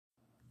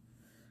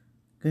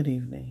Good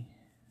evening.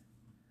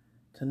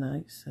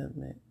 Tonight's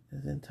segment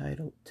is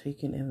entitled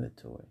Taking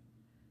Inventory.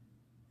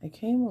 I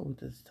came up with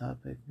this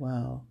topic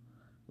while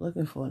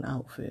looking for an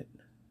outfit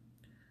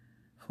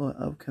for an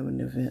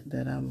upcoming event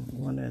that I'm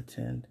going to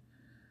attend.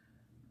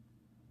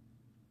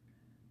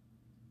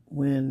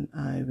 When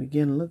I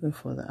began looking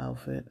for the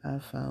outfit, I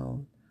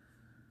found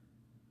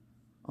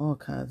all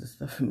kinds of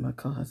stuff in my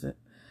closet,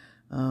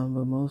 but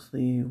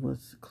mostly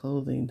was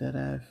clothing that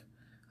I've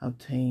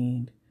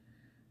obtained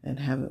and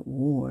haven't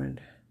worn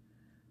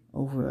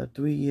over a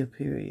 3-year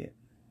period.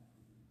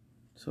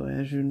 So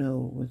as you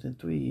know, within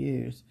 3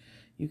 years,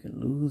 you can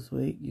lose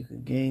weight, you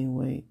can gain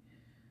weight,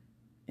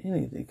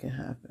 anything can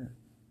happen.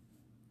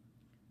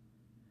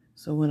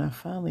 So when I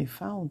finally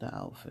found the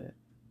outfit,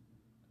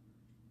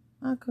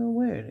 I couldn't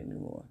wear it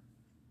anymore.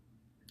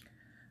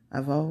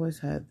 I've always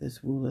had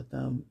this rule of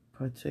thumb,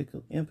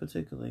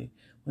 particularly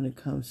when it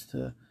comes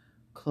to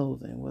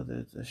clothing, whether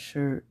it's a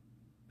shirt,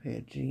 pair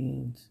of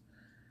jeans,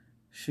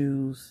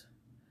 shoes.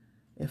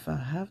 If I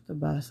have to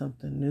buy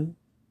something new,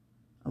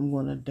 I'm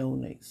going to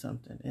donate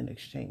something in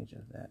exchange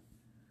of that.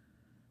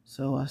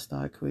 So I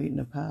start creating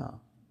a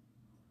pile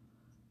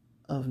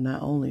of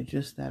not only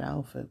just that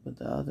outfit, but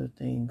the other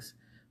things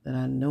that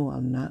I know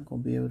I'm not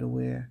going to be able to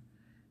wear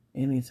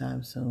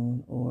anytime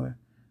soon, or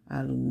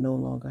I no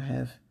longer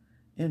have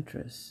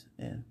interest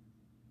in.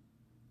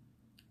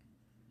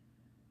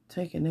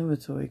 Taking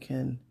inventory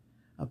can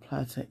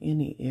apply to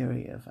any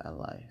area of our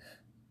life.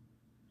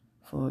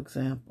 For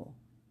example,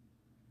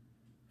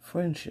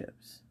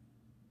 friendships.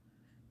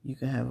 You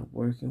can have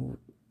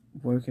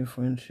working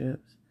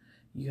friendships.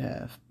 You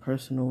have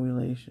personal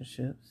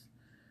relationships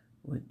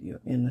with your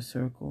inner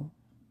circle.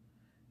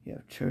 You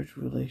have church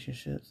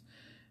relationships.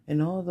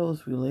 And all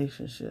those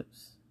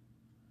relationships,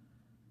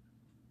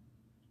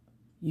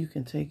 you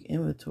can take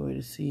inventory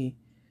to see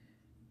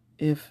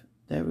if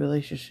that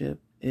relationship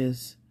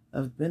is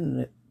of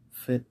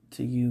benefit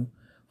to you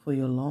for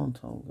your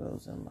long-term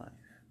goals in life.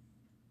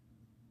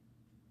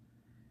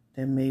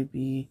 There may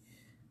be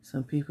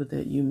some people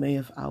that you may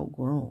have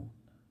outgrown.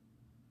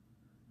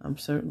 I'm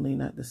certainly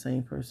not the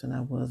same person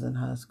I was in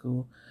high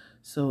school.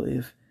 So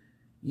if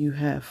you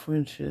have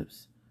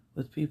friendships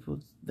with people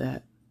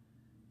that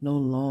no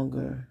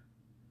longer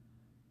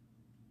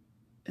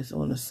is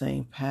on the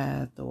same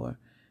path or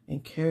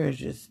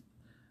encourages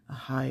a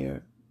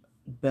higher,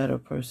 better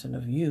person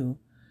of you,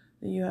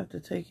 then you have to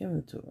take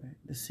inventory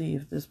to see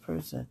if this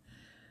person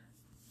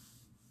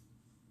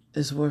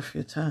is worth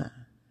your time.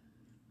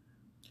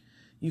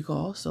 You can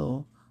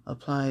also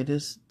apply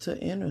this to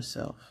inner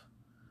self.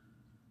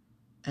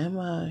 Am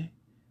I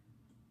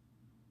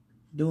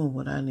doing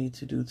what I need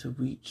to do to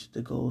reach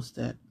the goals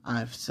that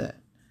I've set?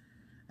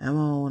 Am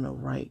I on the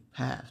right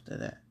path to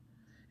that?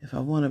 If I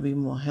want to be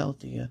more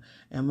healthier,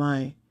 am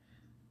I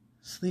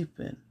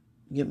sleeping?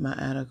 Get my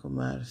adequate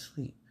amount of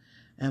sleep?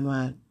 Am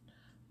I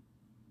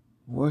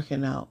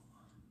working out?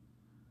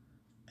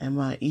 Am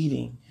I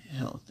eating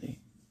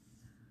healthy?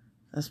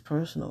 That's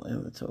personal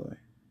inventory.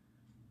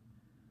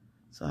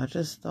 So I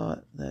just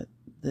thought that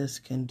this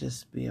can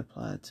just be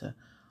applied to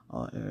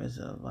all areas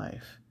of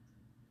life.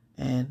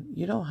 And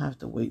you don't have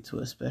to wait to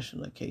a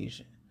special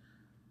occasion.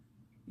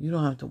 You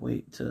don't have to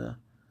wait till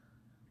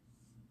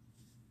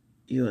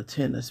you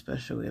attend a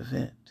special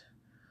event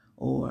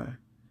or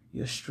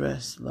your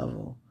stress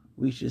level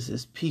reaches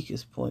its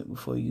peakest point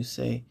before you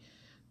say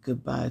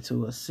goodbye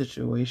to a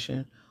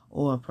situation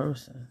or a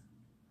person.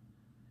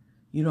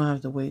 You don't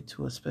have to wait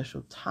to a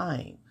special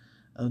time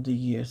of the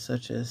year,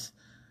 such as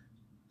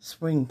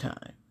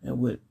springtime and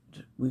what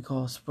we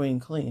call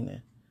spring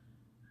cleaning.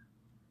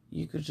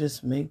 You could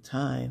just make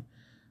time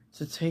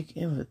to take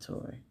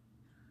inventory.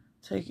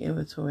 Take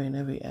inventory in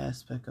every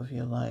aspect of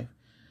your life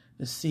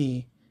to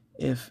see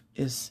if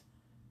it's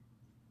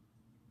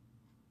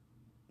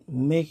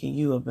making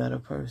you a better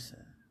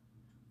person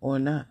or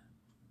not.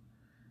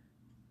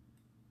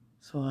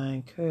 So I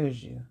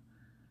encourage you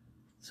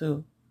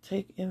to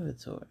take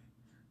inventory.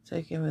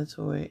 Take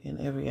inventory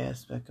in every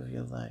aspect of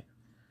your life.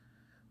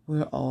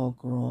 We're all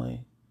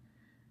growing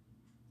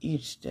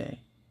each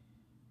day.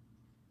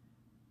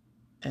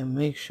 And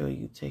make sure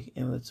you take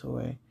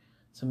inventory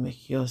to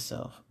make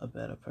yourself a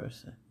better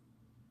person.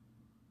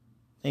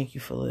 Thank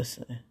you for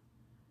listening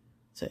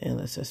to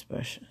Endless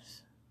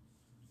Expressions.